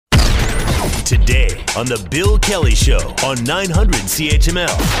Today on The Bill Kelly Show on 900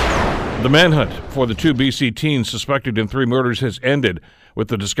 CHML. The manhunt for the two BC teens suspected in 3 murders has ended with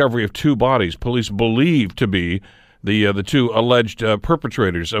the discovery of 2 bodies police believe to be the 2 alleged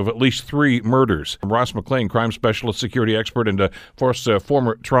perpetrators of at least 3 murders. Ross McLean, crime specialist, security expert, and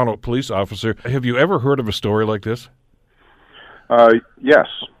former Toronto police officer. Have you ever heard of a story like this? Yes.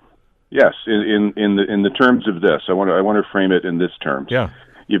 In the terms of this, I want to frame it in this terms. Yeah.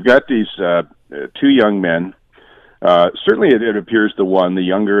 You've got these 2 young men. Certainly, it appears the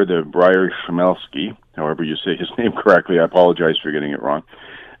younger, the Briar Chmielewski, however you say his name correctly. I apologize for getting it wrong.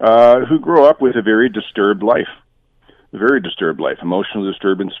 Who grew up with a very disturbed life. Emotional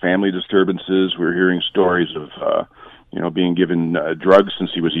disturbance, family disturbances. We're hearing stories of, being given drugs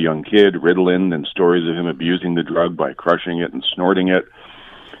since he was a young kid, Ritalin, and stories of him abusing the drug by crushing it and snorting it.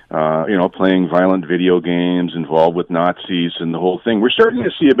 Playing violent video games, involved with Nazis and the whole thing. We're starting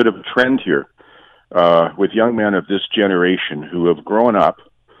to see a bit of a trend here with young men of this generation who have grown up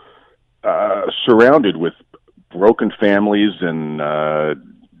surrounded with broken families and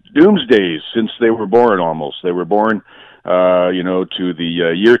doomsdays since they were born almost. They were born, to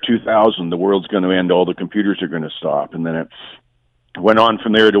the year 2000, the world's going to end, all the computers are going to stop. And then it went on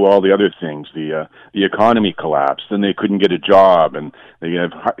from there to all the other things. The economy collapsed, then they couldn't get a job, and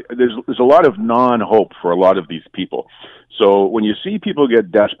there's a lot of non-hope for a lot of these people. So when you see people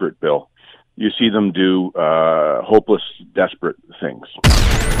get desperate, Bill, you see them do hopeless, desperate things.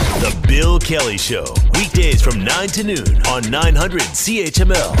 The Bill Kelly Show, weekdays from 9 to noon on 900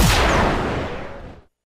 CHML.